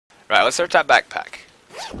Right, let's search that backpack.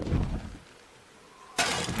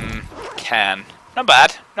 Can. Not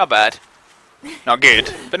bad, not bad. Not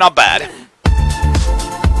good, but not bad.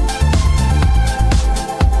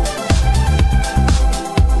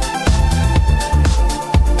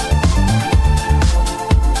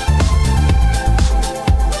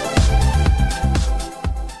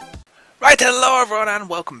 Right, hello everyone and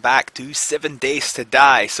welcome back to 7 Days to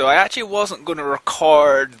Die. So I actually wasn't going to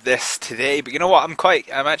record this today, but you know what, I'm quite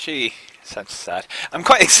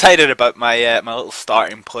excited about my my little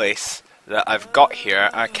starting place that I've got here.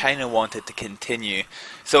 I kind of wanted to continue.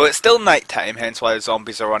 So it's still night time, hence why the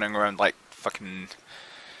zombies are running around like fucking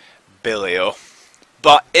Billio.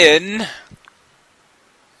 But in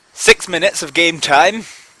 6 minutes of game time,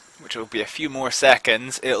 which will be a few more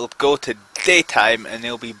seconds, it'll go to daytime and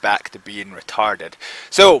they'll be back to being retarded.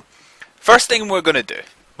 So, first thing we're going to do,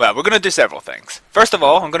 well, we're going to do several things. First of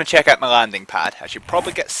all, I'm going to check out my landing pad. I should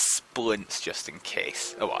probably get splints just in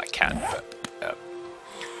case. Oh, well, I can, but...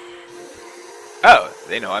 Oh,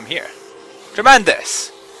 they know I'm here.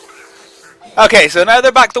 Tremendous! Okay, so now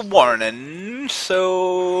they're back to warning.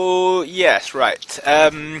 So, yes, right.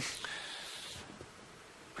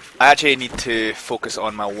 I actually need to focus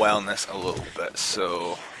on my wellness a little bit,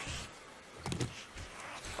 so...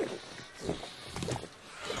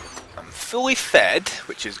 I'm fully fed,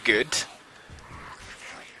 which is good.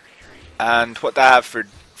 And what do I have for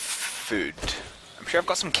food? I'm sure I've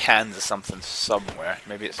got some cans of something somewhere.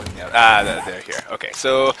 Maybe it's in the other... Ah, they're here. Okay,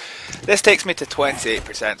 so this takes me to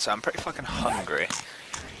 28%, so I'm pretty fucking hungry.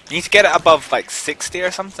 You need to get it above, like, 60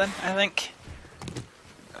 or something, I think.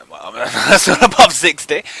 Well, that's not above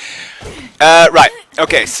 60. Right,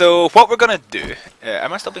 okay, so what we're going to do...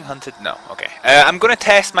 am I still being hunted? No, okay. I'm going to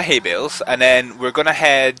test my hay bales, and then we're going to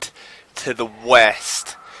head to the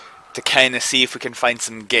west to kind of see if we can find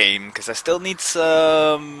some game, because I still need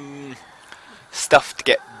some stuff to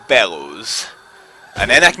get bellows.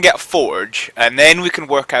 And then I can get a forge, and then we can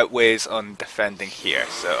work out ways on defending here,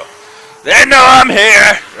 so... They know I'm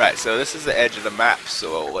here! Right, so this is the edge of the map,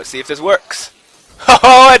 so let's see if this works.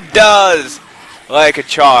 Oh, it does! Like a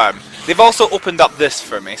charm. They've also opened up this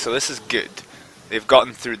for me, so this is good. They've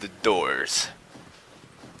gotten through the doors.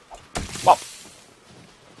 Whoa.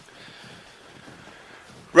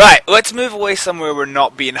 Right, let's move away somewhere we're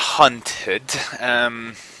not being hunted.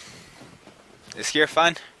 Is here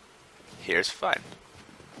fine? Here's fine.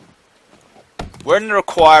 We're in the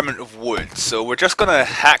requirement of wood, so we're just gonna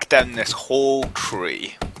hack down this whole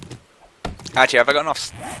tree. Actually, have I got enough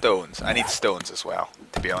stones? I need stones as well,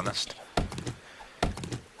 to be honest.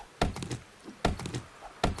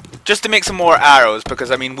 Just to make some more arrows,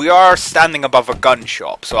 because, I mean, we are standing above a gun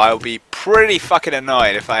shop, so I'll be pretty fucking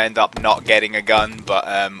annoyed if I end up not getting a gun, but,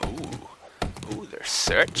 ooh, they're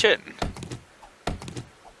searching.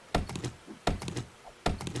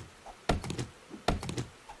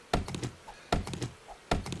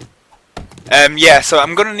 Yeah, so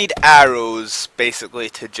I'm gonna need arrows, basically,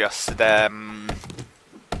 to just,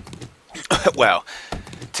 well,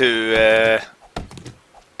 to,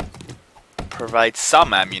 provide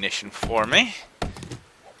some ammunition for me.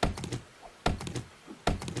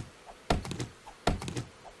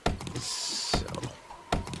 So...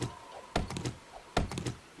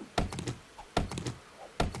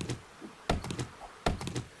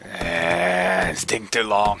 it's taking too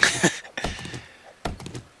long.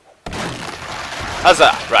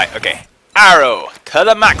 Huzzah! Right, okay. Arrow to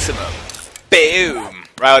the maximum. Boom!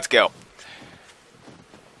 Right, let's go.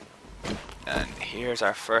 And here's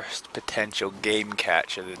our first potential game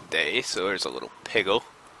catch of the day. So there's a little piggle.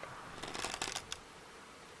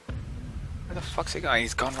 Where the fuck's he going?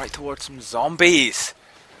 He's gone right towards some zombies.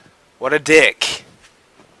 What a dick.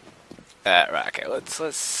 Right, okay, let's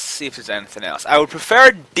see if there's anything else. I would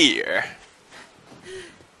prefer deer.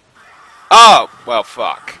 Oh, well,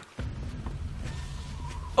 fuck.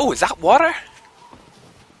 Oh, is that water?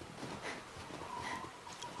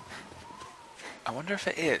 I wonder if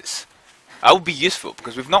it is. That would be useful,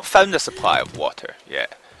 because we've not found a supply of water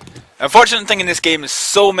yet. The unfortunate thing in this game is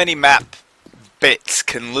so many map bits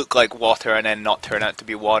can look like water and then not turn out to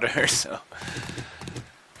be water, so...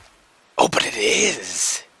 Oh, but it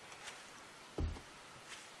is!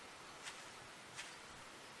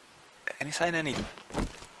 Any sign any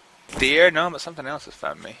deer? No, but something else has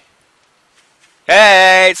found me.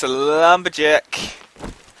 Hey, it's a lumberjack!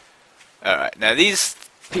 Alright, now these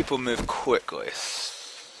people move quickly.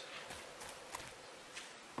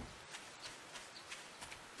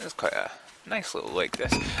 It's quite a nice little lake,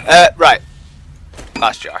 this. Right.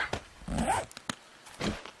 Last jar.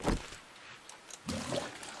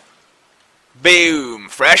 Boom!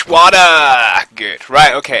 fresh water! Good.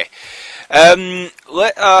 Right, okay.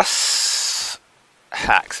 Let us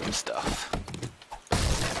hack some stuff.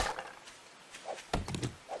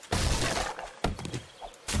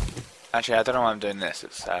 Actually, I don't know why I'm doing this.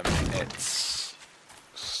 It's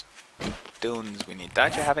stones we need. Do I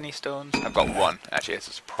actually have any stones? I've got one. Actually, this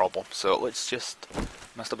is a problem. So let's just... Am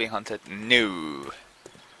I still being hunted? No.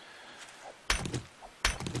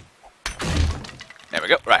 There we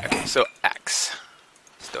go. Right, okay. So, axe.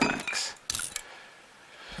 Stone axe.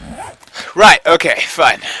 Right, okay.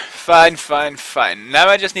 Fine. Fine. Now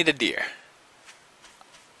I just need a deer.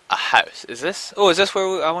 A house. Is this... Oh, is this where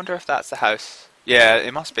we... I wonder if that's the house. Yeah,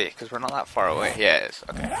 it must be, because we're not that far away. Yeah, it is.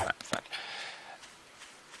 Okay, fine.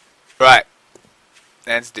 Right.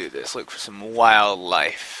 Let's do this. Look for some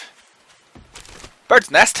wildlife. Bird's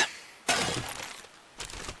nest.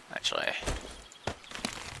 Actually.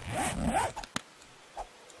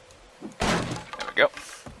 There we go.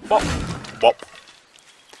 Bop. Bop.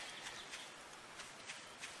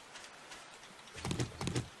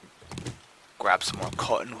 Grab some more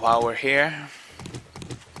cotton while we're here.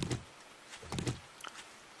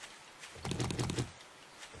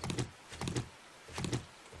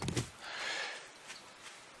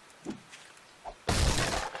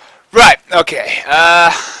 Right, okay,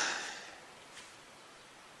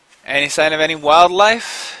 any sign of any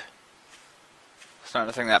wildlife? Starting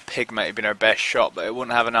to think that pig might have been our best shot, but it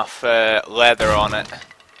wouldn't have enough leather on it.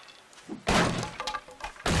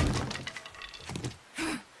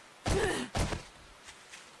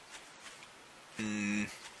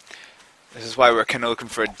 This is why we're kind of looking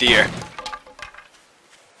for a deer.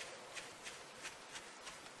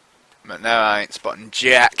 But now I ain't spotting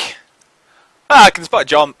Jack. Ah, I can spot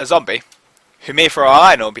a zombie, who may for all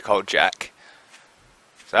I know be called Jack.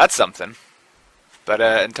 So that's something. But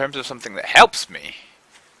in terms of something that helps me...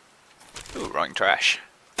 Ooh, wrong trash.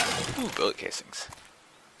 Ooh, bullet casings.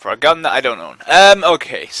 For a gun that I don't own.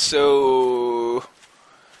 Okay, so...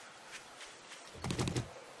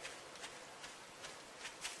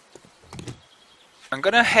 I'm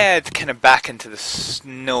gonna head kind of back into the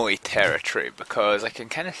snowy territory, because I can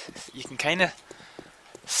kind of... You can kind of...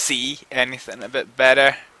 see anything a bit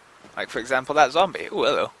better. Like, for example, that zombie. Ooh,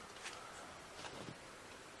 hello.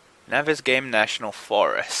 Nevis Game National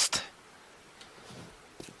Forest.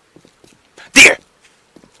 Deer!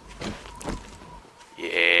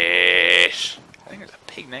 Yes! I think there's a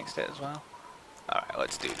pig next to it as well. Alright,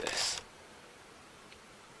 let's do this.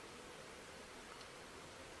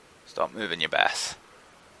 Stop moving, you bass.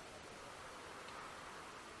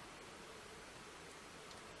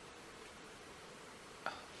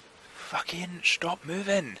 Fucking stop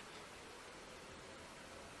moving.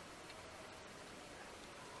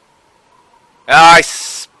 Ah, I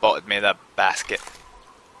spotted me, that basket.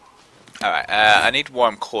 Alright, I need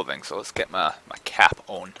warm clothing, so let's get my cap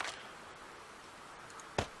on.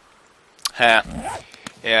 Huh.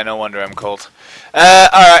 Yeah, no wonder I'm cold.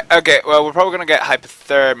 Alright, okay, well, we're probably gonna get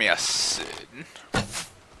hypothermia soon.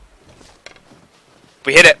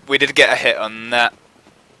 We hit it! We did get a hit on that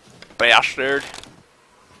bastard.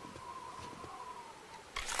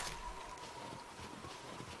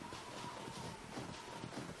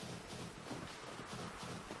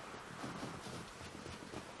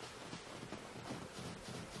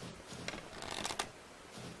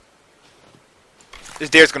 This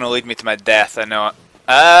deer's gonna lead me to my death, I know it.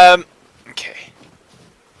 Okay.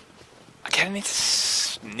 I kinda need to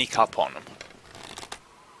sneak up on him.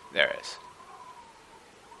 There it is.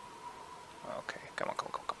 Okay, come on.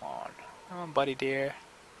 Come on, buddy deer.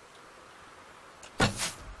 I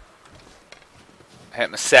hit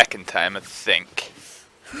him a second time, I think.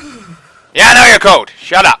 Yeah, I know you're cold!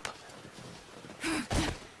 Shut up!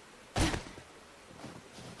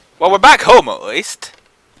 Well, we're back home at least.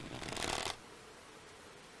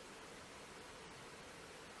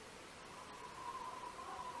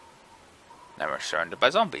 Now we're surrounded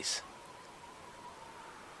by zombies.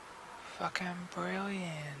 Fucking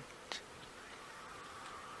brilliant.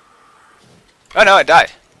 Oh no, I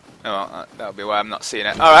died. Oh well, that'll be why I'm not seeing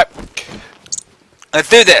it. Alright. Let's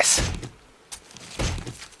do this!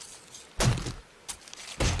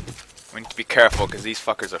 We need to be careful because these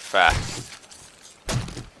fuckers are fast.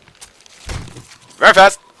 Very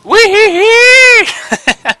fast! Wee-hee-hee!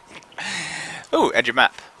 Ooh, edge of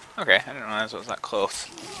map. Okay, I didn't realize it was that close.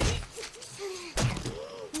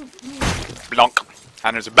 Blonk.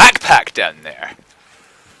 And there's a backpack down there.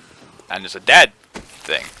 And there's a dead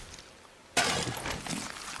thing.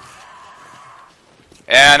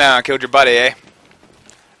 Yeah, I know, I killed your buddy, eh?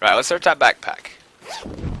 Right, let's search that backpack.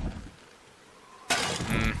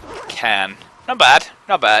 Can. Not bad,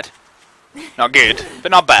 not bad. Not good,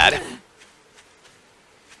 but not bad.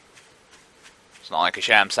 It's not like a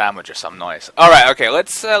sham sandwich or some noise. Alright, okay,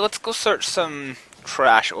 let's go search some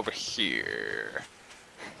trash over here.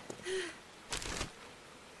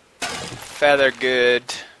 Feather good.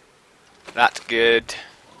 That's good.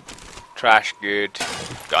 Trash good.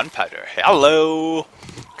 Gunpowder. Hello!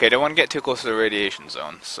 Okay, don't want to get too close to the radiation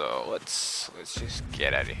zone, so let's just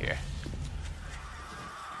get out of here.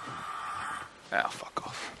 Oh, fuck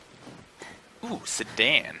off. Ooh,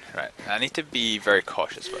 sedan. Right, I need to be very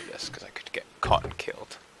cautious about this, because I could get caught and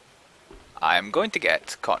killed. I am going to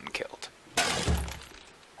get caught and killed.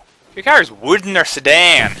 Your car is wooden or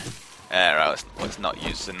sedan? Right, let's not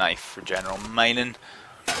use the knife for general mining.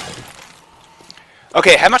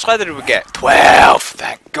 Okay, how much leather did we get? 12!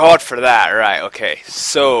 Thank God for that. Right, okay,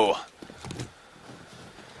 so...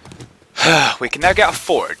 we can now get a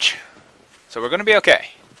forge. So we're gonna be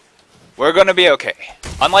okay. We're gonna be okay.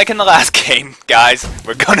 Unlike in the last game, guys,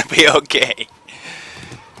 we're gonna be okay.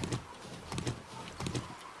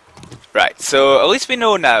 Right, so at least we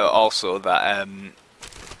know now also that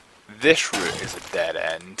this route is a dead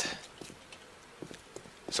end.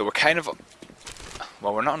 So we're kind of...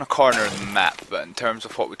 well, we're not on a corner of the map, but in terms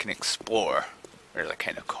of what we can explore, there's a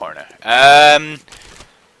kind of corner.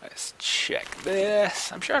 Let's check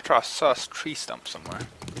this. I'm sure I saw a tree stump somewhere.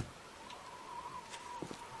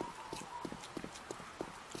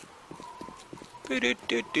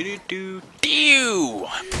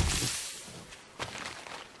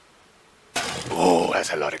 Oh,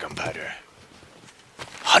 that's a lot of gunpowder.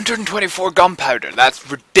 124 gunpowder. That's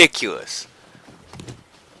ridiculous.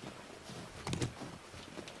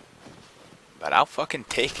 But I'll fucking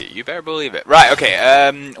take it. You better believe it. Right.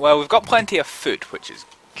 Okay. Well, we've got plenty of food, which is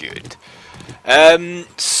good.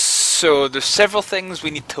 So there's several things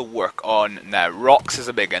we need to work on now. Rocks is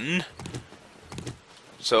a big one.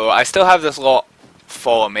 So I still have this lot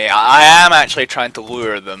follow me. I am actually trying to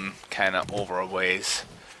lure them kind of over a ways.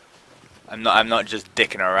 I'm not just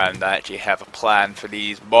dicking around. I actually have a plan for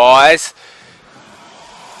these boys.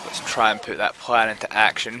 Let's try and put that plan into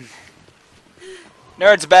action.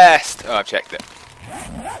 Nerd's best! Oh, I've checked it.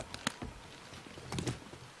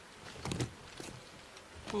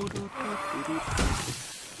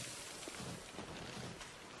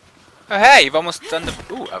 Oh hey, you've almost done the...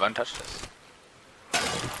 ooh, I've untouched this.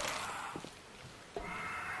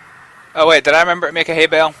 Oh wait, did I remember to make a hay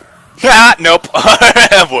bale? Nope!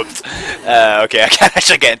 Whoops. Okay, I can't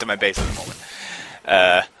actually get into my base at the moment.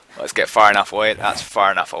 Let's get far enough away. That's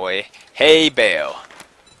far enough away. Hay bale.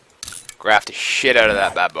 Graft the shit out of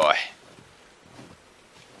that bad boy.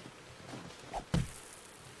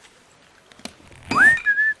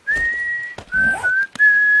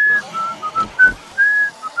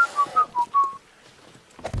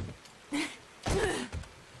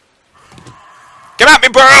 Come at me,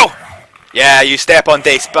 bro! Yeah, you step on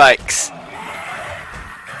these spikes.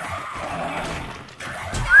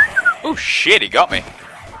 Oh shit, he got me.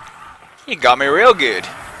 He got me real good.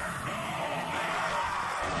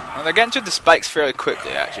 Well, they're getting through the spikes fairly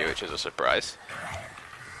quickly, actually, which is a surprise.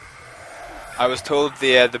 I was told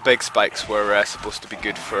the big spikes were supposed to be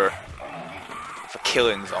good for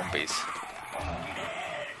killing zombies.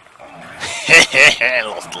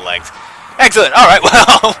 Lost the legs. Excellent. All right.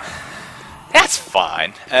 Well, that's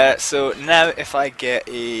fine. So now, if I get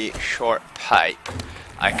a short pipe,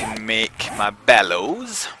 I can make my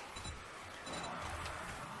bellows.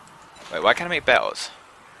 Wait, why can't I make bellows?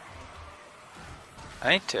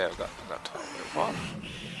 I need to. I've got what?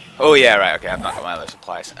 Oh yeah, right. Okay, I've not got my other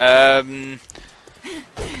supplies.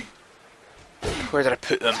 Where did I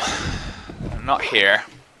put them? Not here.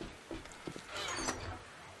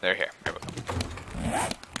 They're here. Here we go.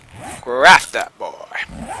 Craft that boy.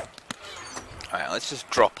 Alright, let's just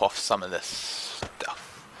drop off some of this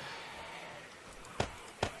stuff.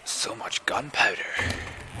 So much gunpowder.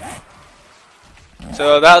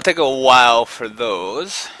 So that'll take a while for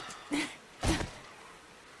those.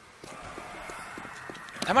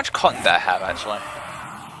 How much cotton do I have, actually?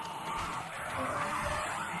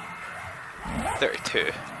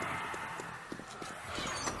 32.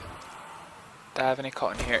 Do I have any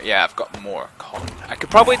cotton here? Yeah, I've got more cotton. I could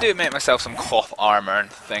probably make myself some cloth armor and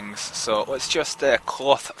things. So let's just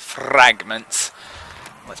cloth fragments.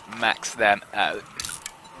 Let's max them out.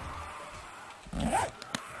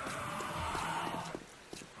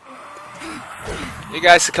 You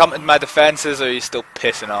guys succumb to my defenses, or are you still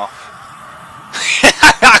pissing off?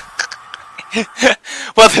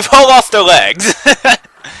 Well, they've all lost their legs.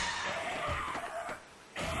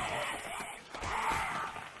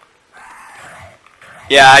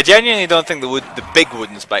 Yeah, I genuinely don't think the big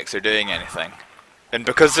wooden spikes are doing anything. And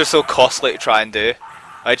because they're so costly to try and do,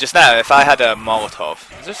 like just now, if I had a Molotov,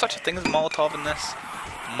 is there such a thing as a Molotov in this?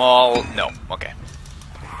 No. Okay.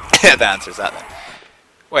 That answers that then.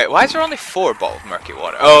 Wait, why is there only 4 bottles of murky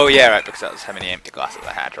water? Oh yeah, right, because that was how many empty glasses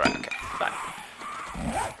I had. Right, okay, fine.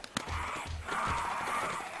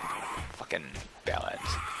 Fucking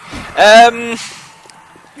bellends.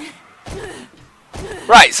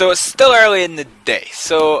 Right, so it's still early in the day.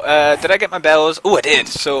 So, did I get my bellows? Oh, I did.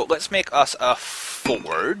 So let's make us a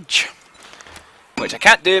forge. Which I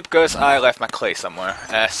can't do because I left my clay somewhere.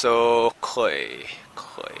 So, clay.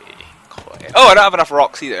 Oh, I don't have enough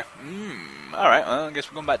rocks either. Alright, well, I guess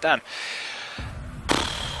we're going back down.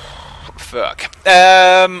 Fuck.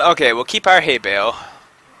 Okay, we'll keep our hay bale.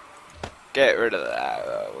 Get rid of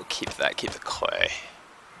that. We'll keep that. Keep the clay.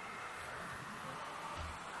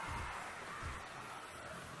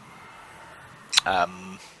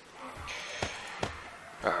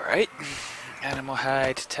 Alright. Animal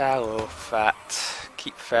hide, tallow, fat,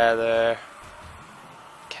 keep feather,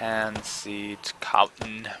 can, seed,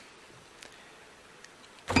 cotton.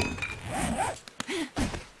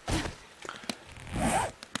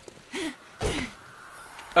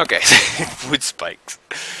 Okay, wood spikes.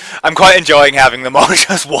 I'm quite enjoying having them all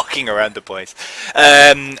just walking around the place.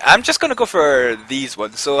 I'm just gonna go for these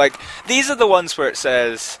ones. So like, these are the ones where it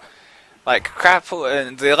says, like, crap,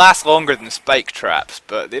 they last longer than spike traps,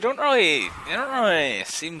 but they don't really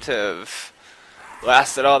seem to have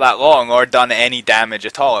lasted all that long or done any damage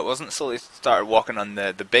at all. It wasn't until they started walking on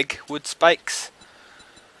the big wood spikes.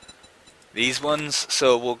 These ones,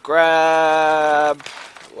 so we'll grab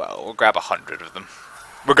 100 of them.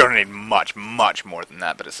 We're gonna need much more than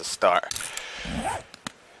that, but it's a start.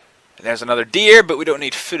 And there's another deer, but we don't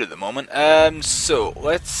need food at the moment. So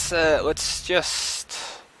let's just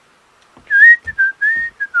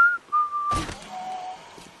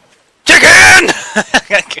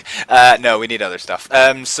chicken. No, we need other stuff.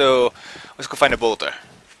 So let's go find a boulder.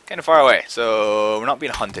 Kind of far away, so we're not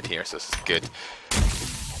being hunted here, so this is good.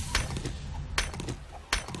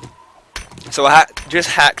 So we'll just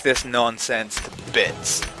hack this nonsense to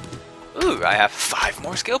bits. Ooh, I have 5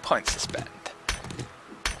 more skill points to spend.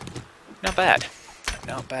 Not bad.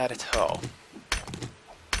 Not bad at all.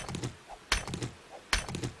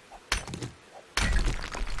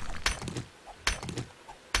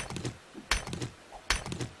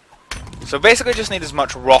 So basically just need as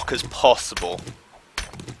much rock as possible.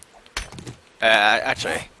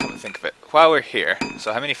 Actually, come to think of it, while we're here,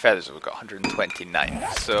 so how many feathers have we got? 129.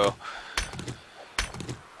 So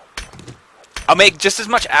I'll make just as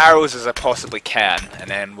much arrows as I possibly can, and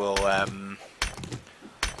then we'll go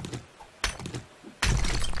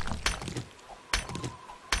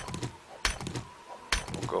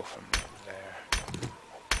from there.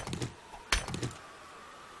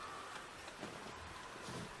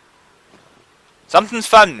 Something's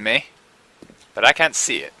found me, but I can't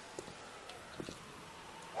see it.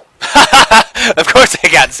 Of course I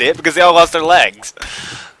can't see it, because they all lost their legs.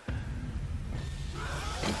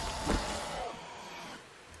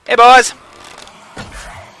 Hey boys!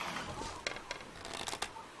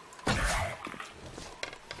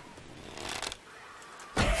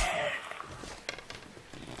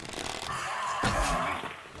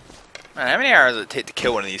 Man, how many hours does it take to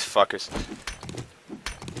kill one of these fuckers?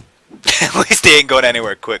 At least they ain't going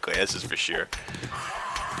anywhere quickly, this is for sure.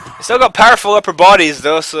 They still got powerful upper bodies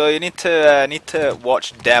though, so you need to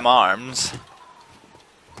watch them arms.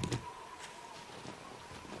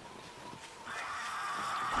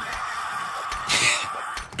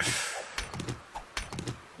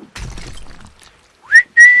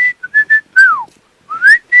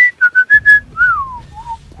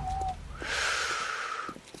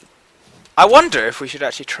 I wonder if we should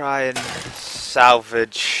actually try and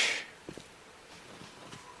salvage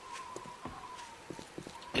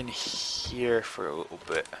in here for a little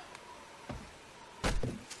bit.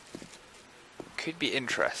 Could be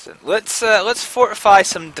interesting. Let's fortify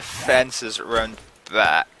some defenses around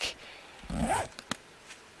back.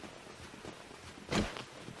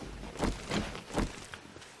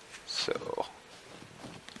 So,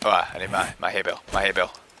 I need my hay bale. My hay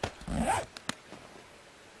bale.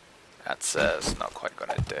 That's not quite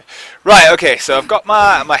gonna do. Right, okay, so I've got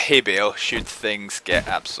my hay bale should things get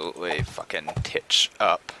absolutely fucking titch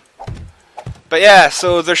up. But yeah,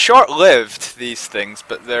 so they're short-lived, these things,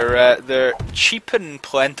 but they're cheap and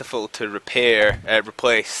plentiful to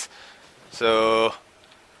replace. So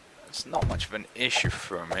it's not much of an issue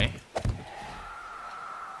for me.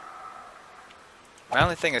 My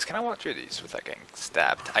only thing is, can I walk through these without getting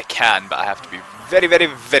stabbed? I can, but I have to be very, very,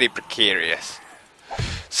 very precarious.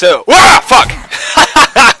 So, fuck!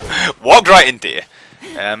 Walked right into you.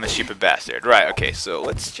 I'm a stupid bastard. Right, okay, so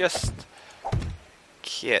let's just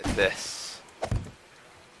get this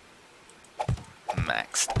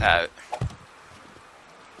maxed out.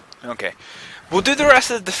 Okay. We'll do the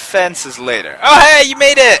rest of the defenses later. Oh, hey, you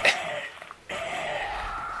made it!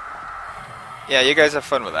 Yeah, you guys have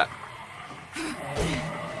fun with that.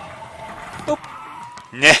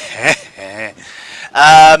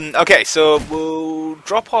 Okay, so we'll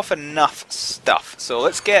drop off enough stuff. So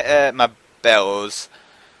let's get my bellows.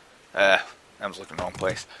 I was looking in the wrong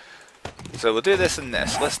place. So we'll do this and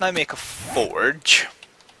this. Let's now make a forge.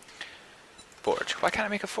 Forge. Why can't I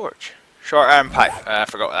make a forge? Short arm pipe. I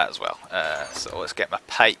forgot that as well. So let's get my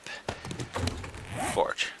pipe.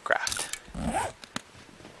 Forge. Craft.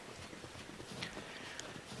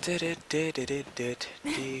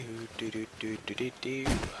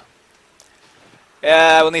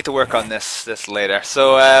 Yeah, we'll need to work on this later.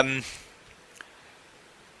 So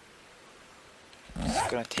it's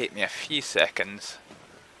gonna take me a few seconds,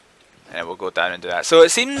 and we'll go down and do that. So it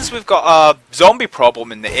seems we've got a zombie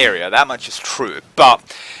problem in the area. That much is true, but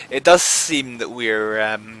it does seem that we're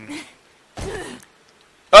oh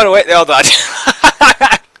no, wait, they all died.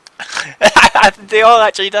 They all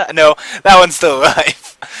actually died. No, that one's still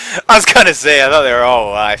alive. I was gonna say, I thought they were all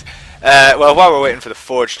alive. Well, while we're waiting for the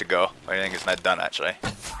forge to go, I think it's not done actually.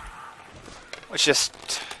 Let's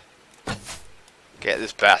just get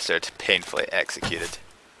this bastard painfully executed.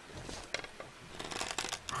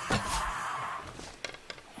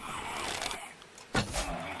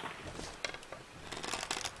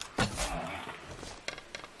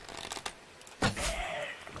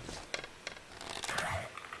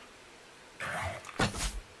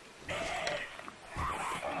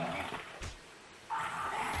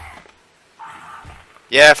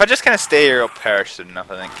 Yeah, if I just kind of stay here, I'll perish soon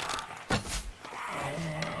enough, I think.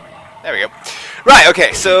 There we go. Right,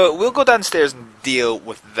 okay, so we'll go downstairs and deal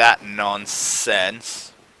with that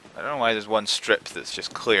nonsense. I don't know why there's one strip that's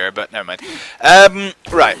just clear, but never mind.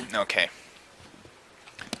 Right, okay.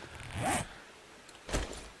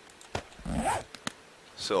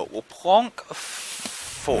 So we'll plonk a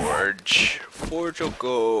forge. Forge will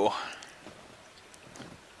go...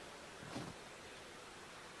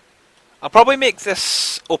 I'll probably make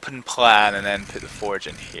this open plan and then put the forge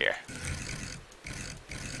in here.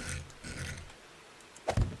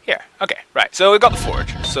 Here, okay, right, so we've got the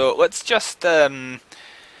forge. So let's just, we'll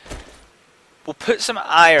put some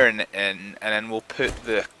iron in, and then we'll put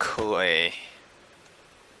the clay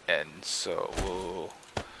in, so we'll...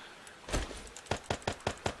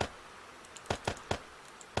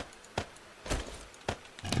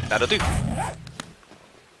 That'll do.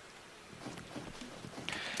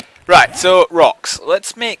 Right, so rocks.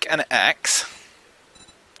 Let's make an axe.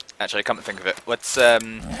 Actually, come to think of it, let's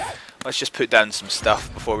just put down some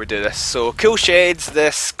stuff before we do this. So, cool shades,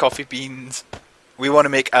 this, coffee beans. We want to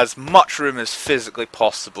make as much room as physically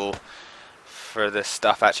possible for this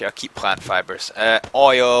stuff. Actually, I'll keep plant fibers.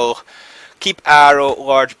 Oil, keep arrow,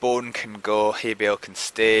 large bone can go, hay bale can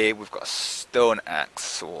stay. We've got a stone axe,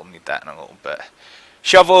 so we'll need that in a little bit.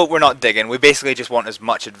 Shovel, we're not digging. We basically just want as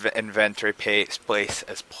much inventory space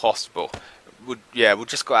as possible. We'll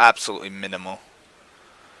just go absolutely minimal.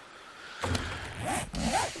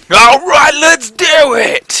 Alright, let's do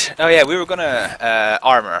it! Oh yeah, we were gonna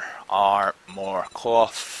armor,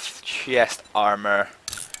 cloth, chest armor,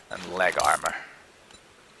 and leg armor.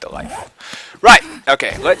 Delightful. Right,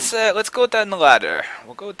 okay, let's go down the ladder.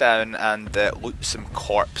 We'll go down and loot some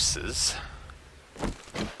corpses.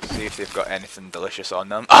 See if they've got anything delicious on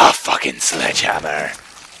them. Ah, fucking sledgehammer!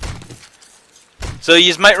 So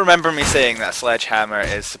you might remember me saying that sledgehammer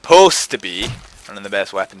is supposed to be one of the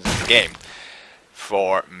best weapons in the game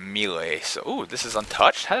for melee. So, ooh, this is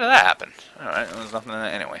untouched? How did that happen? Alright, there's nothing in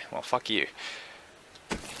it anyway. Well, fuck you.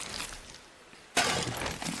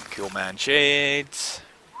 Cool man shades.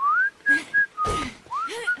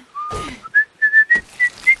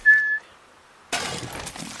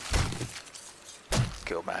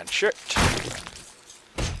 Cool man shirt.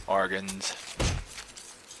 Organs.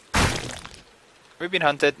 We've been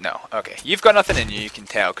hunted? No. Okay. You've got nothing in you can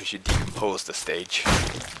tell because you decomposed the stage.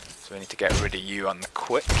 So we need to get rid of you on the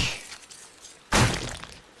quick.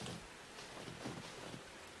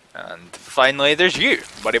 And finally there's you,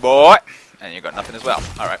 buddy boy. And you got nothing as well.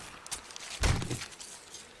 Alright.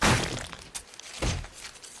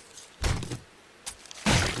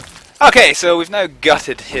 Okay, so we've now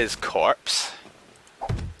gutted his corpse.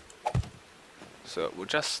 So we'll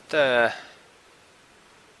just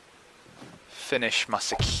finish my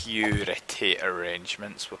security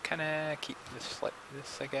arrangements. We'll kind of keep this like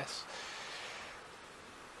this, I guess.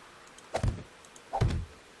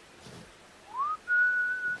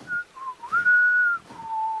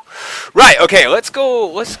 Okay, let's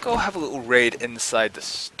go have a little raid inside the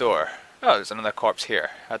store. Oh, there's another corpse here.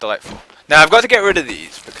 How delightful. Now I've got to get rid of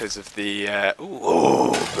these because of the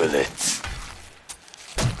ooh, bullets.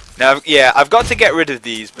 Now, yeah, I've got to get rid of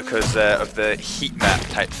these because of the heat map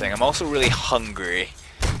type thing. I'm also really hungry,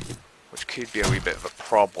 which could be a wee bit of a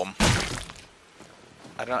problem.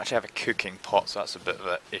 I don't actually have a cooking pot, so that's a bit of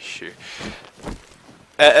an issue.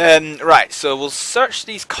 Right, so we'll search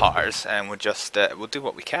these cars and we'll just we'll do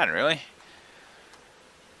what we can, really.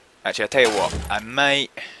 Actually, I'll tell you what, I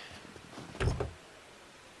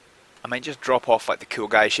might just drop off like the cool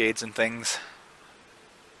guy shades and things.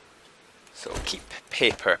 So keep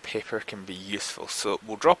paper. Paper can be useful. So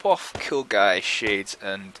we'll drop off cool guy shades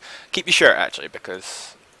and keep your shirt actually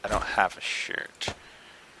because I don't have a shirt.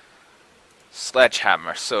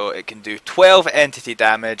 Sledgehammer, so it can do 12 entity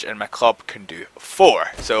damage and my club can do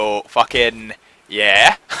 4. So fucking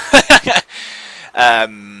yeah.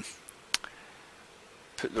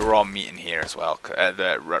 Put the raw meat in here as well,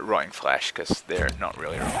 the rotting flesh, because they're not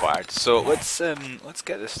really required. So let's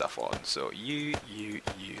get this stuff on. So you.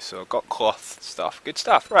 So I've got cloth stuff, good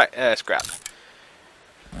stuff. Right, scrap.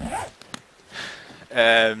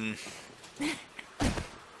 Now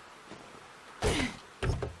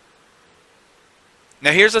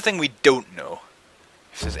here's the thing we don't know.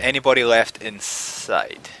 If there's anybody left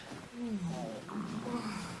inside.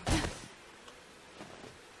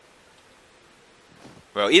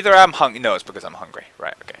 Well, either I'm hungry. No, it's because I'm hungry.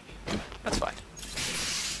 Right, okay. That's fine.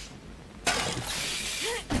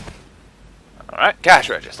 Alright, cash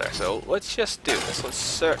register. So let's just do this. Let's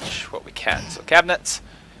search what we can. So cabinets.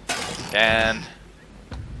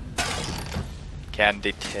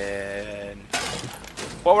 Candy tin.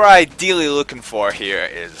 What we're ideally looking for here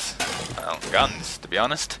is, well, guns, to be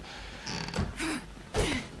honest.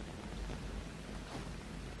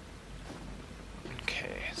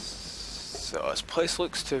 Okay, so this place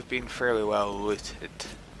looks to have been fairly well looted.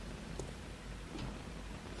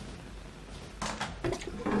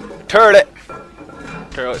 Turret!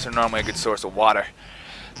 Turrets are normally a good source of water.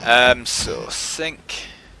 So sink,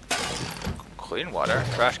 clean water,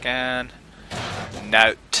 trash can,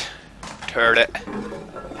 note, turret,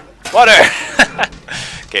 water!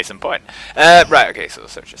 Case in point. Right, okay, so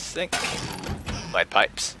search a sink, lead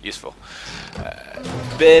pipes, useful.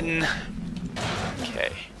 Bin,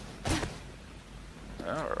 okay.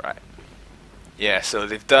 Alright. Yeah, so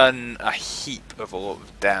they've done a heap of a lot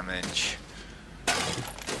of damage.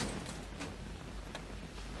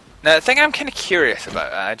 Now, the thing I'm kind of curious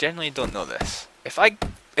about, I genuinely don't know this. If I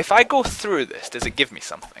go through this, does it give me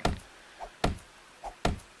something?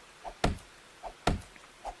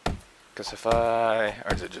 Because if or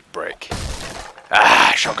does it just break?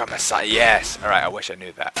 Ah, shotgun missile, yes! Alright, I wish I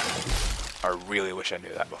knew that. I really wish I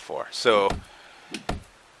knew that before. So,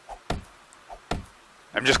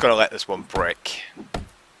 I'm just going to let this one break.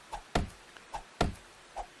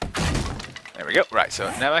 There we go. Right,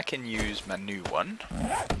 so now I can use my new one.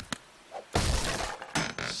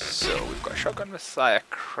 So we've got a shotgun messiah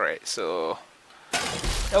crate, so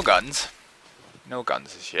no guns. No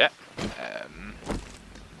guns as yet.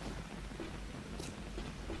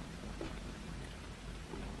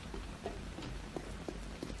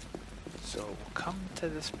 So we'll come to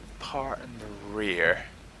this part in the rear.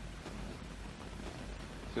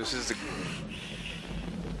 So this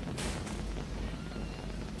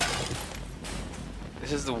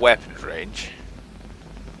is the weapons range.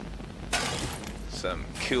 Some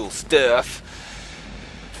cool stuff.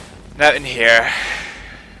 Now in here,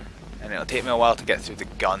 and it'll take me a while to get through the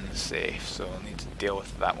gun safe, so I'll need to deal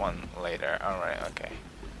with that one later. Alright, okay.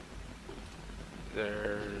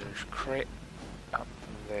 There's crate up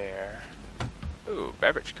there. Ooh,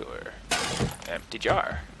 beverage cooler. Empty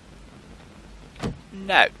jar.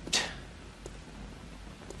 Note.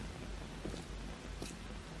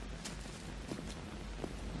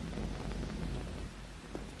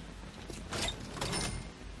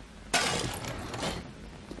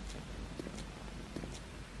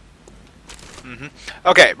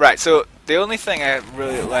 Okay, right, so the only thing I have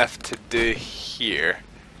really left to do here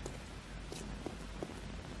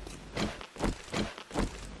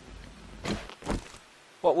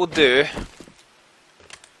what we'll do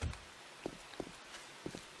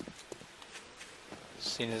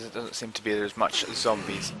seeing as it doesn't seem to be there's much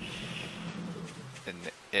zombies in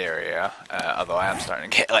the area, although I am starting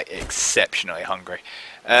to get like exceptionally hungry.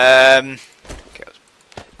 Okay,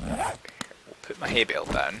 we'll put my hay bale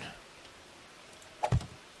down.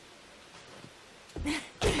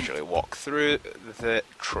 Gingerly walk through the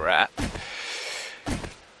trap.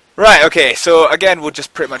 Right, okay, so again, we'll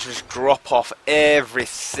just pretty much just drop off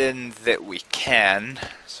everything that we can.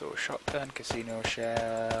 So, shotgun, casino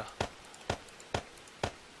shell,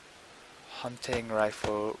 hunting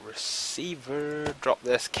rifle, receiver, drop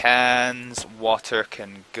this, cans, water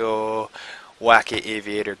can go, wacky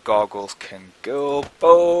aviator goggles can go,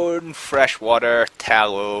 bone, fresh water,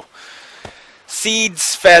 tallow,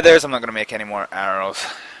 seeds, feathers, I'm not going to make any more arrows.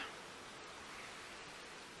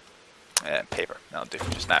 Paper. That'll do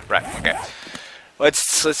for just now. Right, okay.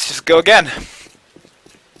 Let's just go again.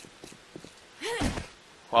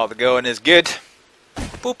 While the going is good.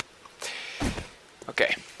 Boop.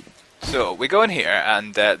 Okay. So, we go in here,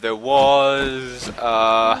 and there was...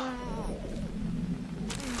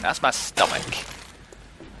 That's my stomach.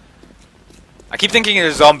 I keep thinking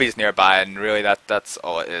there's zombies nearby, and really that's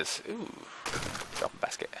all it is. Ooh. Drop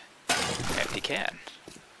basket. Empty can.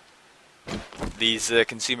 These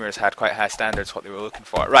consumers had quite high standards what they were looking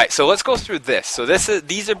for. Right, so let's go through this. So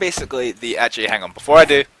these are basically the... Actually, hang on. Before I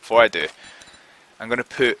do, I'm going to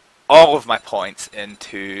put all of my points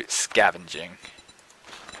into scavenging.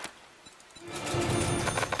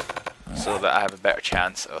 So that I have a better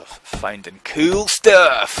chance of finding cool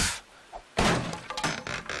stuff.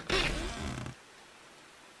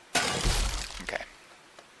 Okay.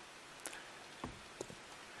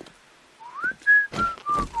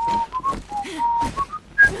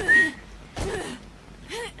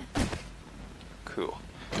 Cool.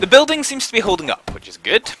 The building seems to be holding up, which is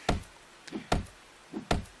good.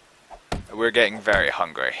 We're getting very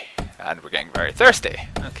hungry. And we're getting very thirsty.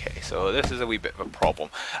 Okay, so this is a wee bit of a problem.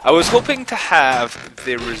 I was hoping to have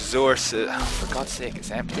the resources... Oh, for God's sake, it's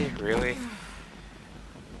empty? Really?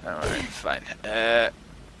 Alright, fine.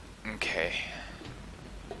 Okay.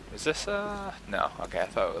 Is this no, okay, I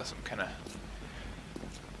thought it was some kind of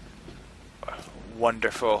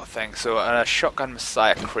wonderful thing. So, a shotgun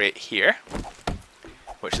messiah crate here.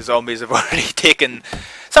 Which the zombies have already taken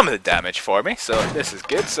some of the damage for me. So, this is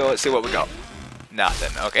good. So, let's see what we got.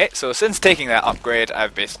 Nothing. Okay, so since taking that upgrade,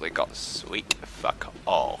 I've basically got sweet fuck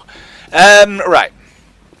all. Right.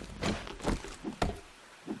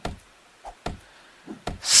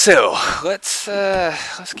 So let's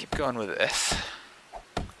keep going with this.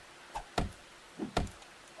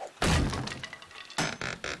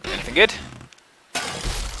 Anything good?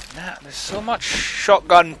 Nah, there's so much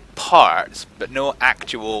shotgun parts, but no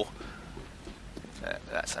actual.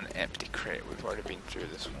 That's an empty crate. We've already been through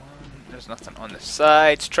this one. There's nothing on the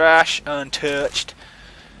sides. Trash, untouched.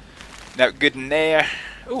 Now, good in there.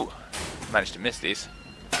 Ooh, managed to miss these.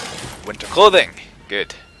 Winter clothing.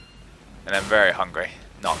 Good. And I'm very hungry.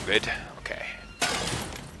 Not good. Okay.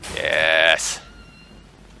 Yes.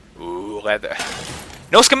 Ooh, leather.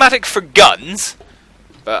 No schematic for guns,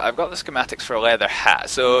 but I've got the schematics for a leather hat.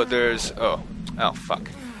 So there's... Oh, fuck.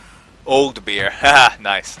 Old beer. Haha,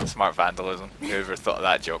 nice. Smart vandalism. Whoever thought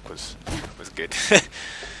that joke was good.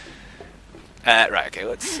 Right, okay,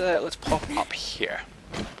 let's pop up here.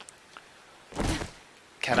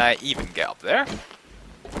 Can I even get up there?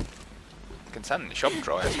 I can stand in the shopping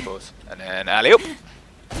trolley, I suppose. And then alley-oop.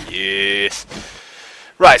 Yes.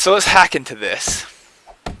 Right, so let's hack into this.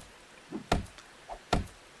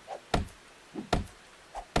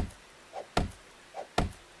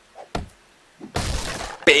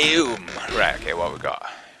 Boom! Right, okay, what we got?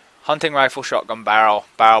 Hunting rifle, shotgun, barrel.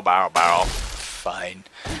 Fine.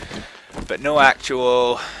 But no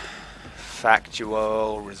actual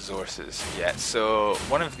factual resources yet. So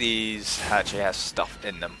one of these actually has stuff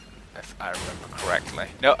in them, if I remember correctly.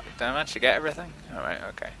 No, did I manage to get everything? Alright,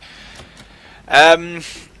 okay.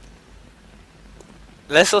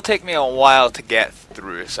 This will take me a while to get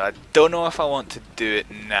through, so I don't know if I want to do it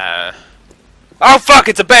now. Oh fuck,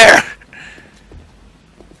 it's a bear!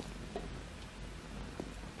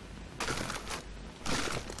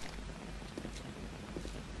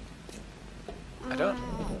 I don't...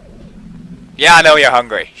 Yeah, I know you're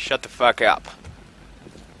hungry. Shut the fuck up.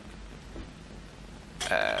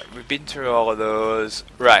 We've been through all of those.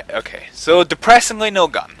 Right, okay. So, depressingly no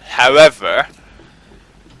gun. However,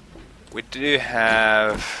 we do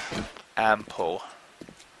have ample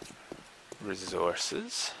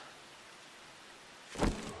resources.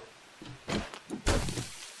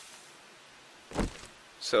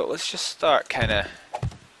 So, let's just start kind of...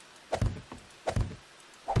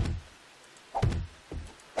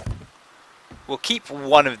 We'll keep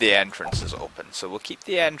one of the entrances open, so we'll keep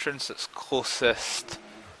the entrance that's closest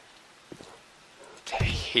to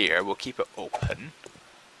here, we'll keep it open.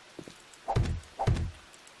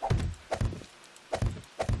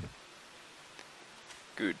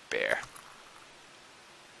 Good bear.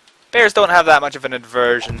 Bears don't have that much of an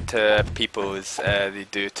aversion to people as they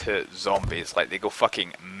do to zombies. Like, they go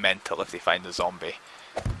fucking mental if they find a zombie.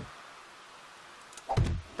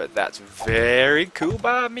 But that's very cool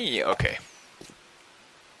by me. Okay.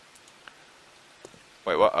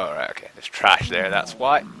 Wait, what? Oh, right, okay. There's trash there, that's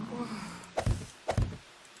why.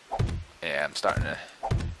 Yeah, I'm starting to...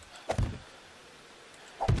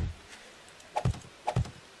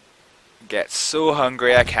 get so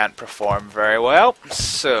hungry I can't perform very well.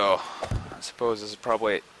 So, I suppose this is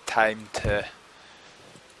probably time to...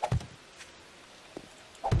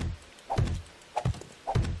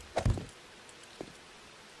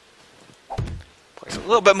 place a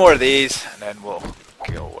little bit more of these, and then we'll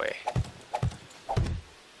go away.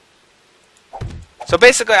 So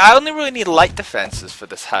basically, I only really need light defenses for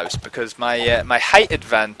this house because my my height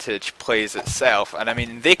advantage plays itself, and I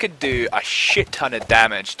mean they could do a shit ton of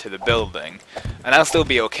damage to the building, and I'll still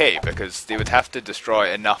be okay because they would have to destroy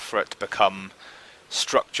enough for it to become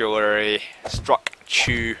structurally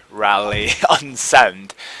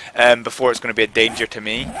unsound before it's going to be a danger to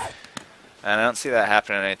me, and I don't see that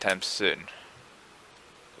happening anytime soon.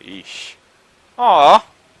 Yeesh. Aww.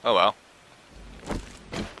 Oh well.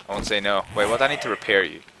 I won't say no. Wait, what do I need to repair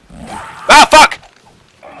you? Ah, fuck!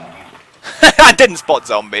 I didn't spot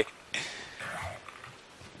zombie.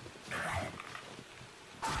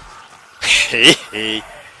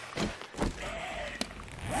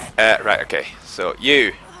 Right, okay. So,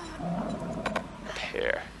 you.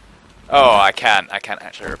 Repair. Oh, I can't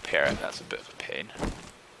actually repair it. That's a bit of a pain.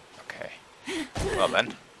 Okay. Well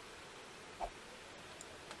then.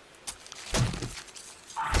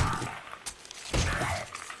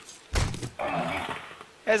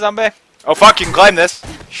 Hey, zombie. Oh, fuck, you can climb this.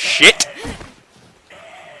 Shit.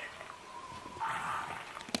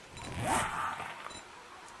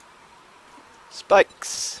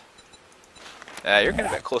 Spikes. You're getting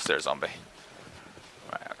a bit close there, zombie.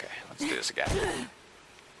 Right, okay. Let's do this again.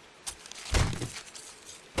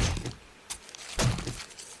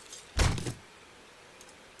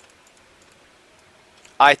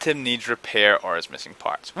 Item needs repair or is missing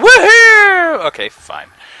parts. Woohoo! Okay, fine.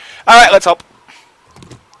 Alright, let's hop.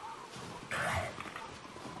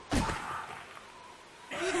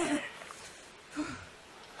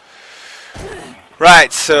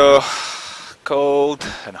 Right, so cold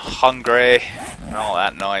and hungry and all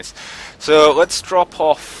that noise. So let's drop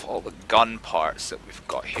off all the gun parts that we've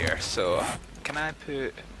got here. So can I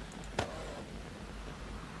put...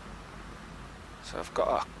 So I've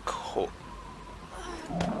got a coat.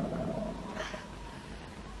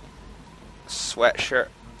 Sweatshirt,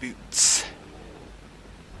 boots.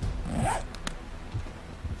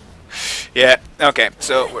 Yeah, okay,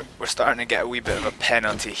 so we're starting to get a wee bit of a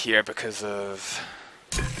penalty here because of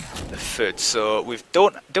the food. So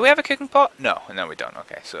do we have a cooking pot? No, we don't.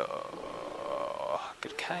 Okay, so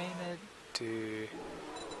could kind of do...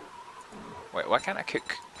 Wait, why can't I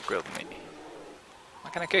cook grilled meat? Why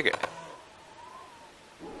can't I cook it?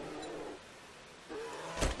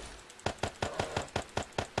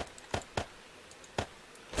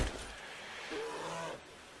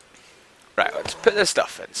 Right, let's put this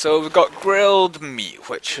stuff in. So we've got grilled meat,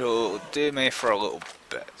 which will do me for a little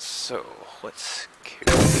bit. So let's cook.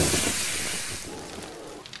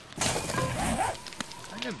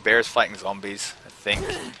 I think bears fighting zombies, I think.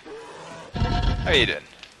 How are you doing?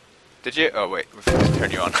 Did you? Oh wait, we've got to turn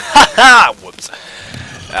you on. Haha! Whoops.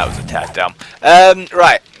 That was a tad dumb.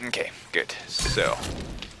 Right, okay, good. So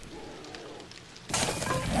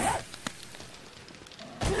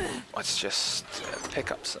let's just pick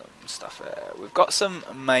up some stuff. We've got some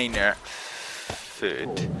minor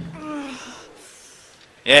food.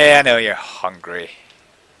 Yeah, I know you're hungry.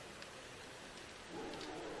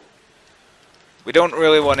 We don't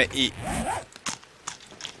really want to eat.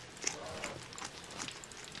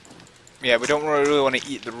 Yeah, we don't really want to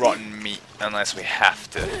eat the rotten meat unless we have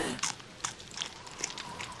to.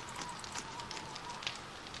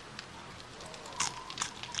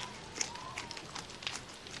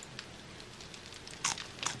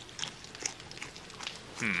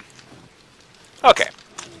 Okay.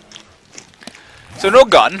 So no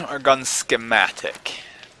gun, or gun schematic.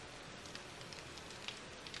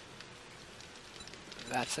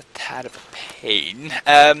 That's a tad of a pain.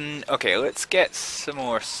 Okay, let's get some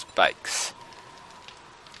more spikes.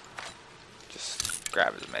 Just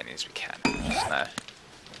grab as many as we can just now.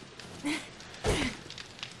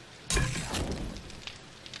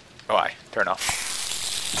 Oh, aye, turn off.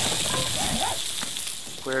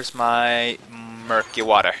 Where's my murky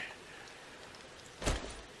water?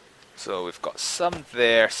 So we've got some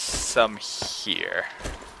there, some here.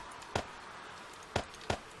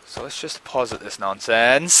 So let's just pause at this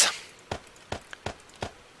nonsense.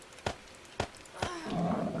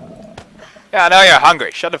 Yeah, I know you're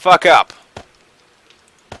hungry. Shut the fuck up.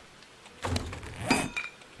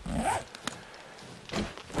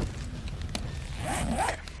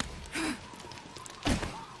 Okay.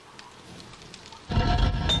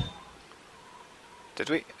 Did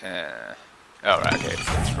we? Oh, right, okay.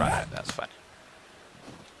 Let's run it. That's fine.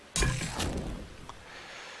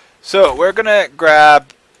 So, we're gonna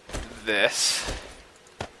grab this.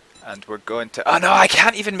 And we're going to... Oh, no, I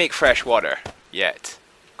can't even make fresh water yet.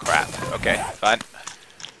 Crap. Okay, fine.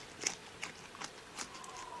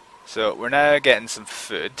 So, we're now getting some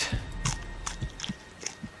food.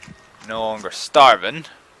 No longer starving.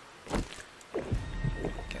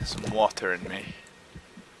 Get some water in me.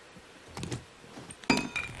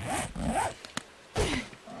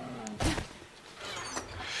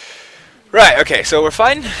 Right, okay, so we're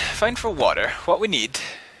fine for water. What we need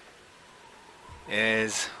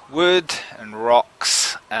is wood and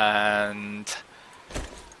rocks and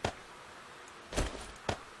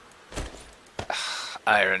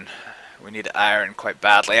iron. We need iron quite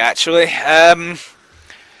badly, actually.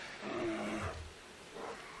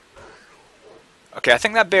 Okay, I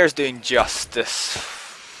think that bear's doing justice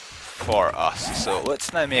for us. So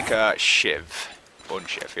let's now make a shiv. Bone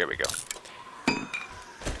shiv, here we go.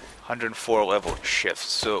 104 level shiv.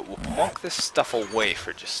 So we'll plonk this stuff away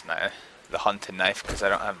for just now. The hunting knife, because I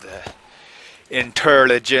don't have the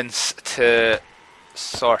intelligence to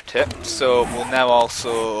sort it. So we'll now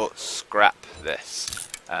also scrap this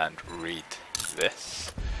and read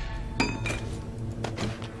this.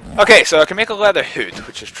 Okay, so I can make a leather hood,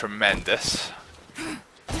 which is tremendous.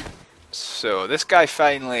 So this guy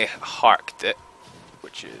finally harked it,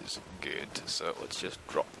 which is good. So let's just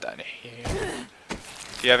drop down here.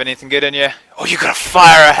 Do you have anything good in you? Oh, you got a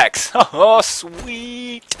fire axe! Oh,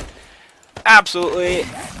 sweet! Absolutely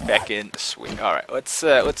feckin' sweet. Alright, let's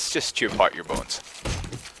just chew apart your bones.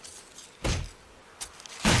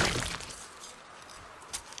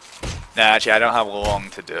 Nah, actually I don't have long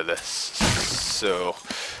to do this. So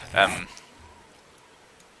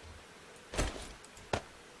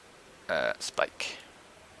spike.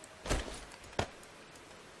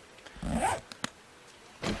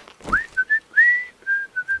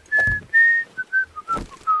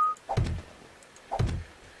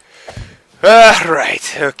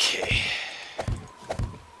 Right, okay.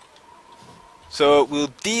 So we'll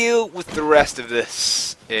deal with the rest of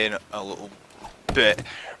this in a little bit.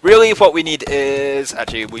 Really what we need is...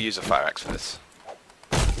 Actually, we'll use a fire axe for this.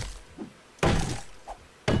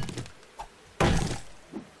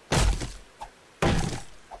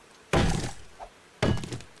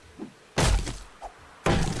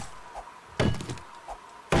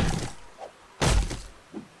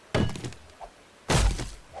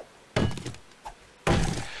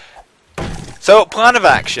 So, plan of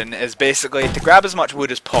action is basically to grab as much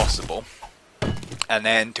wood as possible, and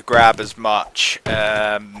then to grab as much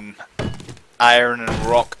iron and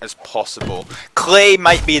rock as possible. Clay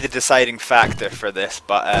might be the deciding factor for this,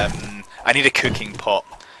 but I need a cooking pot.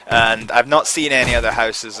 And I've not seen any other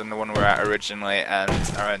houses than the one we're at originally and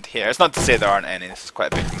around here. It's not to say there aren't any, this is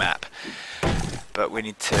quite a big map. But we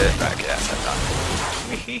need to... Right, okay, that's done.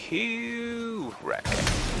 Right, okay.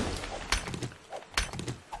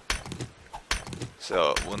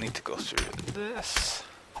 So we'll need to go through this.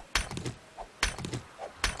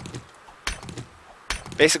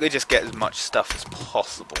 Basically just get as much stuff as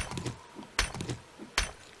possible.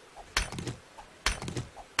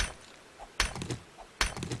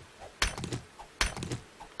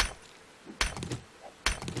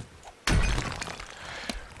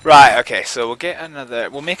 Right, okay, so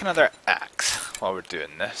we'll make another axe while we're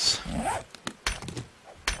doing this.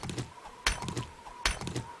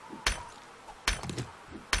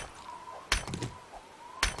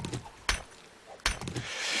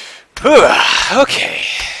 Okay.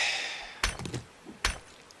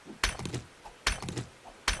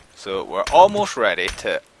 So we're almost ready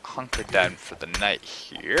to hunker down for the night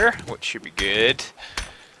here, which should be good.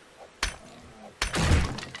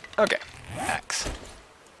 Okay, axe.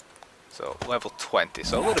 So level 20,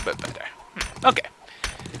 so a little bit better. Okay,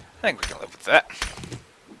 I think we can live with that.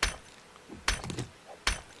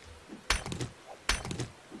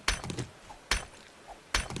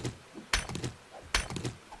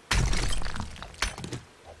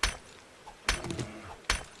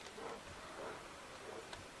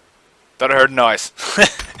 Thought I heard noise.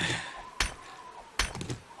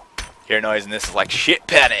 Hear noise and this is like shit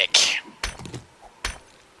panic.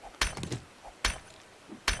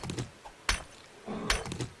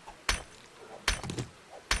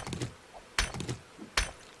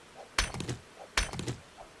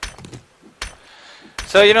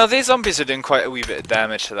 So, you know, these zombies are doing quite a wee bit of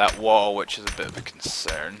damage to that wall, which is a bit of a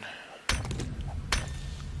concern.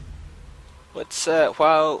 Let's,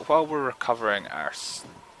 while we're recovering our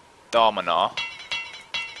stamina,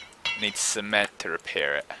 need cement to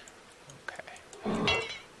repair it. Okay. I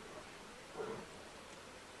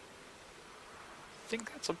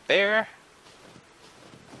think that's a bear.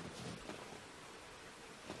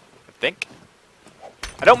 I think.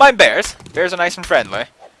 I don't mind bears. Bears are nice and friendly.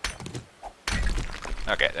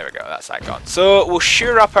 Okay, there we go. That's that gone. So we'll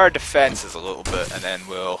shore up our defenses a little bit, and then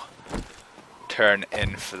we'll turn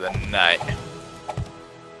in for the night.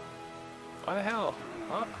 What the hell?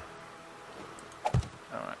 What?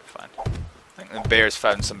 Alright, fine. I think the bears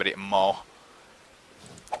found somebody to maul.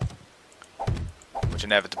 Which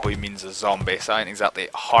inevitably means a zombie, so I ain't exactly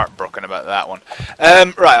heartbroken about that one.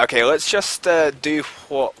 Right, okay, let's just do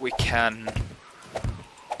what we can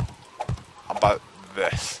about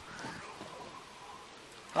this.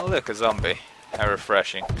 Oh look, a zombie. How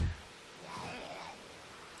refreshing.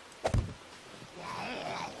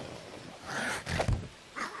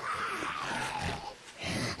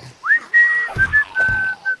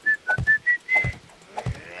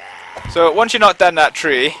 So once you knock down that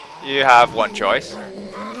tree, you have one choice.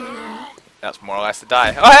 That's more or less to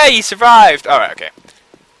die. Oh hey, he survived! Alright, okay.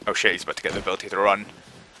 Oh shit, he's about to get the ability to run.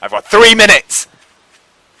 I've got 3 minutes!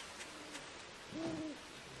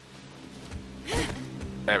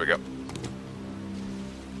 There we go.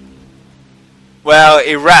 Well,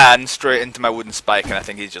 he ran straight into my wooden spike and I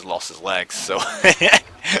think he's just lost his legs, so...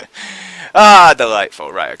 Ah,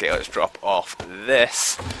 delightful. Right, okay, let's drop off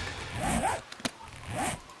this.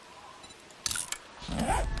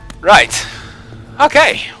 Right.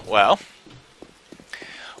 Okay, well...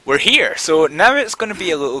 we're here. So now it's going to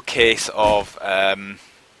be a little case of,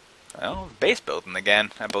 well, base building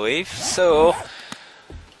again, I believe. So...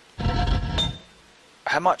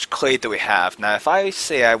 how much clay do we have? Now if I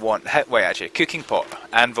say I want... wait, actually, cooking pot.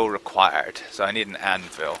 Anvil required. So I need an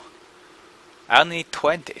anvil. I'll need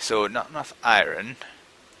 20, so not enough iron.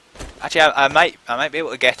 Actually, I might be able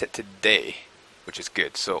to get it today, which is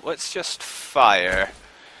good. So let's just fire...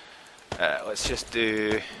 let's just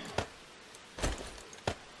do...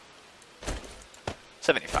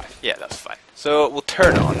 75. Yeah, that's fine. So we'll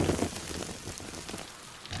turn on.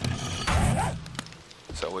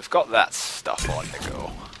 So we've got that stuff on the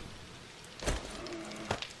go.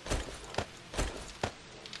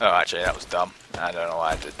 Oh, actually, that was dumb. I don't know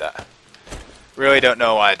why I did that. Really don't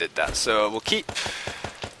know why I did that. So we'll keep...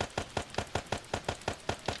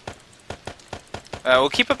 we'll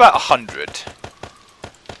keep about 100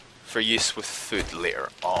 for use with food later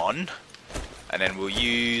on. And then we'll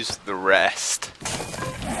use the rest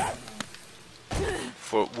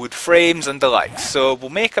for wood frames and the like. So we'll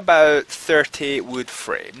make about 30 wood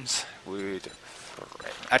frames.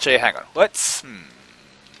 Actually, hang on. Let's...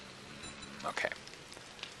 okay.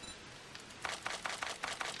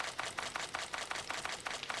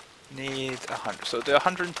 Need 100. So do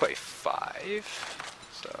 125.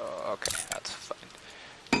 So, okay, that's fine.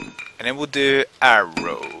 And then we'll do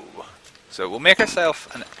arrow. So we'll make ourselves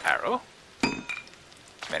an arrow.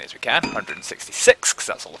 As many as we can. 166, because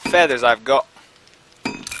that's all the feathers I've got.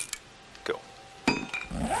 Cool.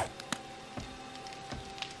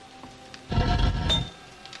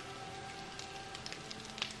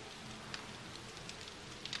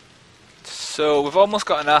 So we've almost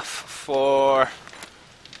got enough for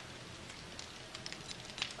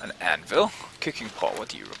an anvil. Cooking pot, what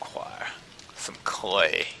do you require? Some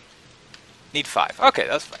clay. Need 5. Okay,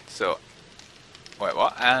 that's fine. So, wait,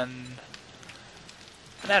 what? And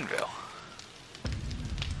an anvil.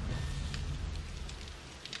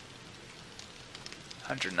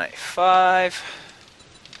 $195.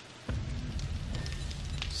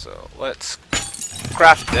 So let's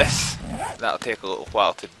craft this. That'll take a little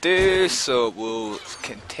while to do, so we'll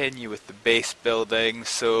continue with the base building.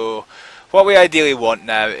 So what we ideally want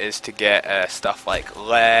now is to get stuff like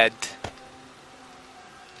lead.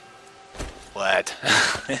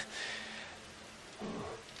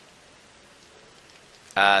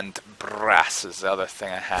 And brass is the other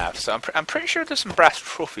thing I have. So I'm pretty sure there's some brass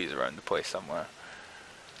trophies around the place somewhere.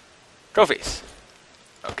 Trophies.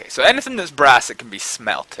 Okay, so anything that's brass that can be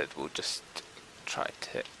smelted, we'll just try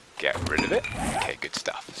to get rid of it. Okay, good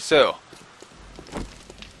stuff. So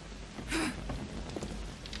we'll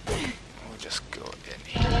just go in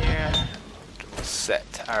here. We'll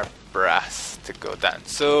set our brass to go down.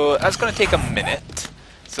 So that's going to take a minute.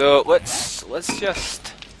 So let's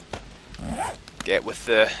just get with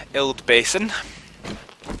the Ild Basin.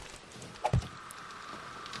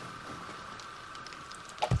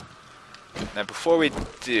 Now before we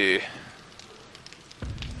do,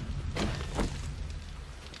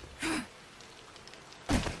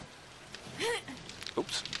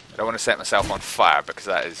 want to set myself on fire because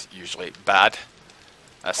that is usually bad.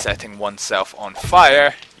 As setting oneself on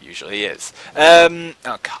fire usually is.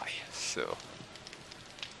 Okay, so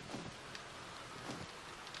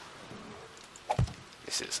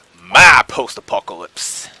this is my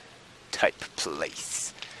post-apocalypse type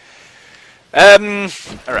place.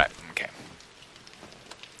 Alright, okay.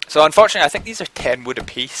 So unfortunately I think these are 10 wood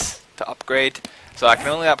apiece to upgrade. So I can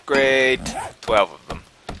only upgrade 12 of them.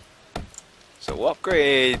 So we'll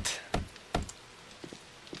upgrade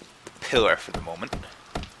pillar for the moment.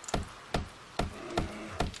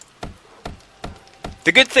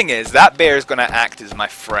 The good thing is that bear is going to act as my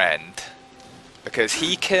friend because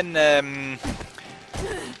he can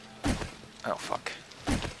oh fuck.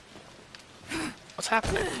 What's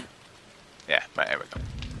happening? Yeah, right, there we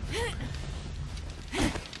go.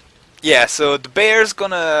 Yeah, so the bear's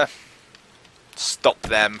gonna stop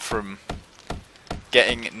them from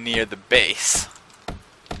getting near the base.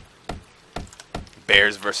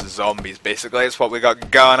 Bears versus zombies, basically, is what we got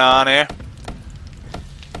going on here.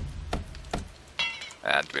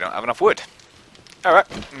 And we don't have enough wood. Alright,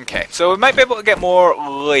 okay, so we might be able to get more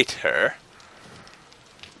later.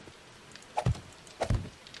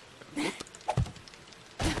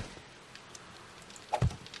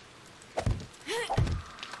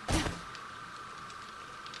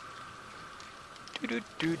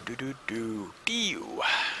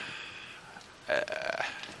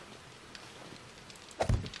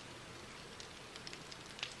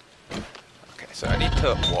 Okay, so I need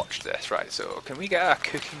to watch this, right? So can we get a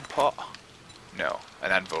cooking pot? No,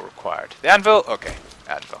 an anvil required. The anvil? Okay,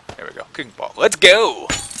 anvil. Here we go. Cooking pot. Let's go!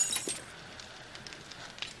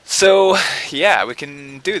 So, yeah, we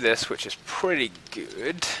can do this, which is pretty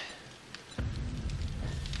good.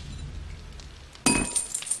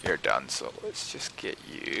 You're done, so let's just get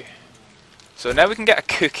you. So now we can get a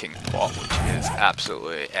cooking pot, which is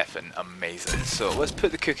absolutely effing amazing. So let's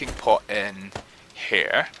put the cooking pot in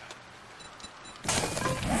here.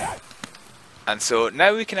 And so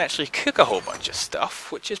now we can actually cook a whole bunch of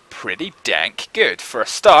stuff, which is pretty dank good. For a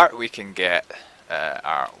start, we can get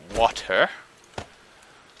our water.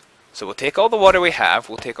 So we'll take all the water we have,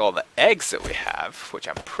 we'll take all the eggs that we have, which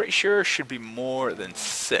I'm pretty sure should be more than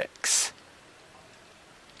 6.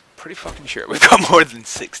 Pretty fucking sure we've got more than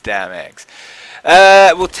 6 damn eggs.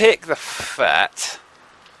 We'll take the fat.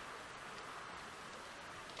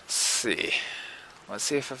 Let's see. Let's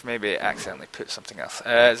see if I've maybe accidentally put something else.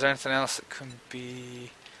 Is there anything else that could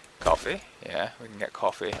be coffee? Yeah, we can get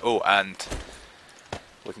coffee. Oh, and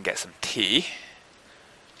we can get some tea.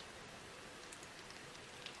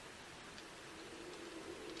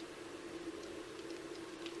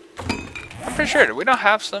 I'm pretty sure, do we not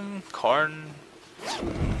have some corn?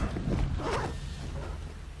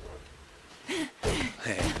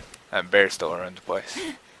 That bear's still around the place.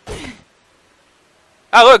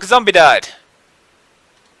 Oh look, a zombie died!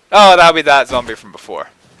 Oh, that'll be that zombie from before.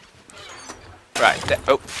 Right,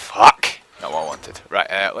 oh fuck! Not what I wanted.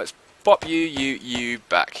 Right, let's pop you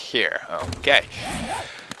back here. Okay.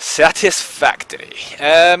 Satisfactory.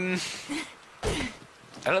 I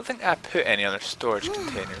don't think I put any other storage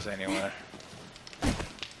containers anywhere.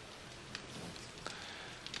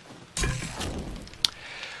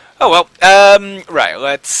 Oh well,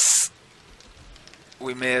 right,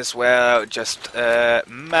 we may as well just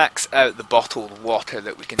max out the bottled water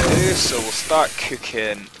that we can do, so we'll start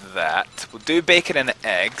cooking that. We'll do bacon and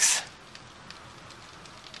eggs.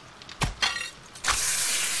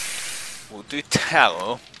 We'll do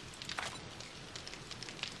tallow.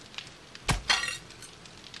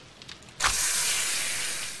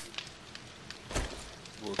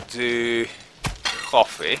 We'll do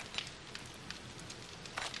coffee.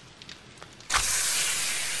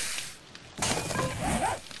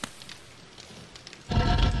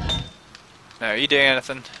 Now, are you doing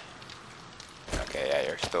anything? Okay,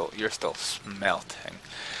 yeah, you're still smelting.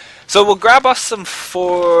 So we'll grab us some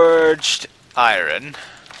forged iron.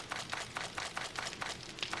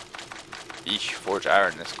 Eesh, forged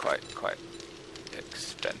iron is quite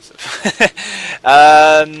expensive.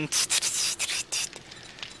 And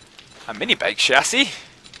a mini bike chassis.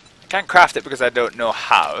 I can't craft it because I don't know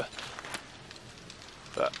how,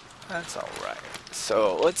 but that's all right.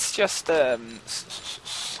 So let's just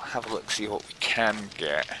have a look, see what we can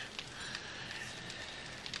get.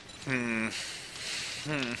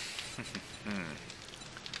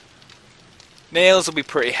 Nails will be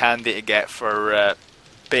pretty handy to get for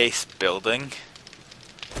base building.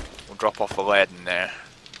 We'll drop off the lead in there.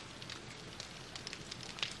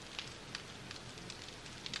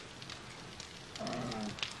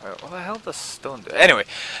 What the hell does stone do? Anyway,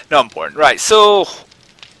 not important. Right, so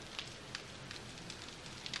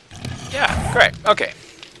Great, okay.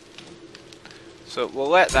 So we'll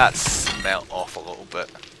let that smelt off a little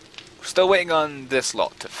bit. We're still waiting on this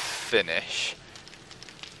lot to finish.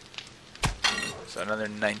 So another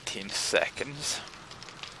 19 seconds.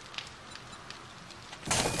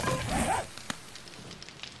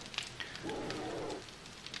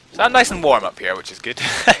 So I'm nice and warm up here, which is good.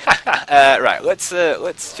 Right, let's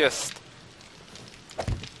just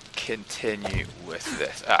continue with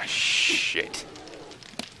this. Ah, shit.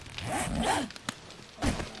 Am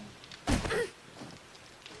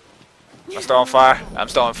I still on fire? I'm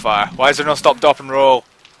still on fire. Why is there no stop, drop, and roll?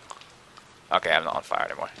 Okay, I'm not on fire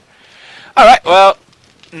anymore. Alright, well,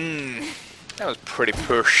 that was pretty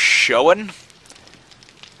poor showing.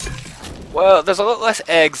 Well, there's a lot less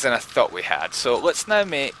eggs than I thought we had, so let's now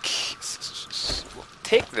make... We'll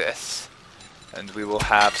take this, and we will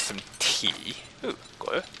have some tea. Ooh,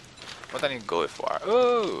 glue. What do I need glue for?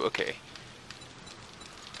 Oh, okay.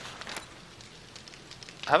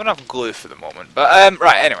 I have enough glue for the moment, but,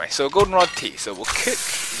 right, anyway, so goldenrod tea. So we'll cook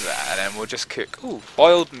that, and then we'll just cook... Ooh,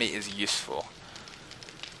 boiled meat is useful.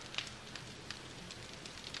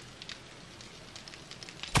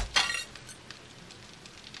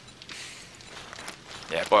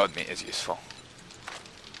 Yeah, boiled meat is useful.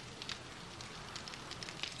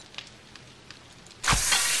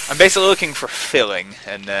 I'm basically looking for filling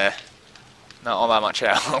and not all that much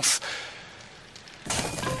else.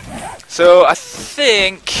 So I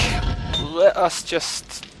think let us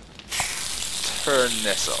just turn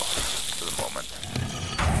this off for the moment.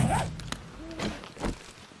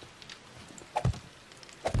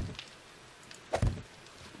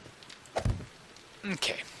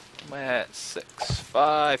 Okay. 6,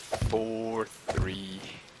 5, 4, 3,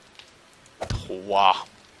 2.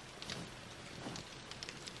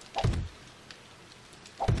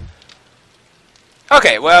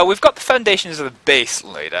 Okay, well, we've got the foundations of the base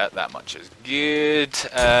laid out. That much is good.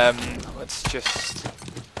 Let's just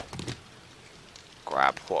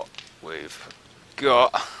grab what we've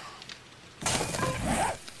got.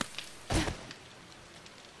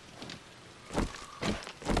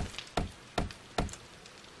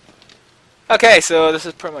 Okay, so this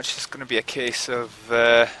is pretty much just going to be a case of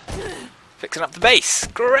fixing up the base.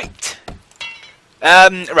 Great!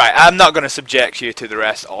 Right, I'm not going to subject you to the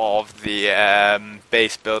rest of the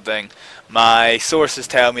base building. My sources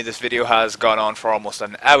tell me this video has gone on for almost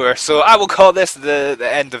an hour, so I will call this the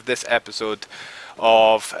end of this episode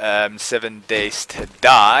of 7 Days to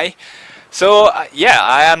Die. So, yeah,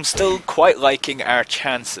 I am still quite liking our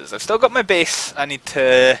chances. I've still got my base I need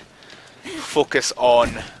to focus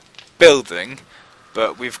on building,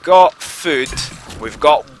 but we've got food, we've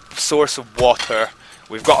got source of water,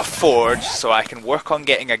 we've got a forge, so I can work on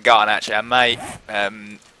getting a gun. Actually, I might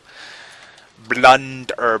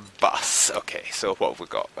blunderbuss. Okay, so what have we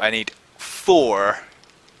got? I need 4.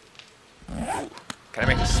 Ooh, can I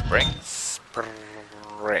make a spring?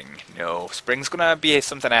 Spring. No, spring's gonna be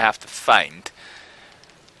something I have to find,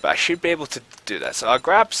 but I should be able to do that. So I'll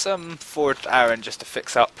grab some forged iron just to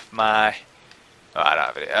fix up my... Oh, I don't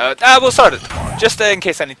have it. We'll start it tomorrow, just in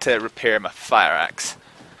case I need to repair my fire axe.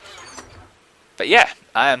 But yeah,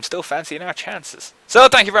 I am still fancying our chances. So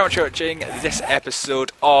thank you very much for watching this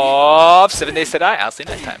episode of 7 Days to Die. I'll see you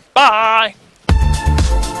next time. Bye!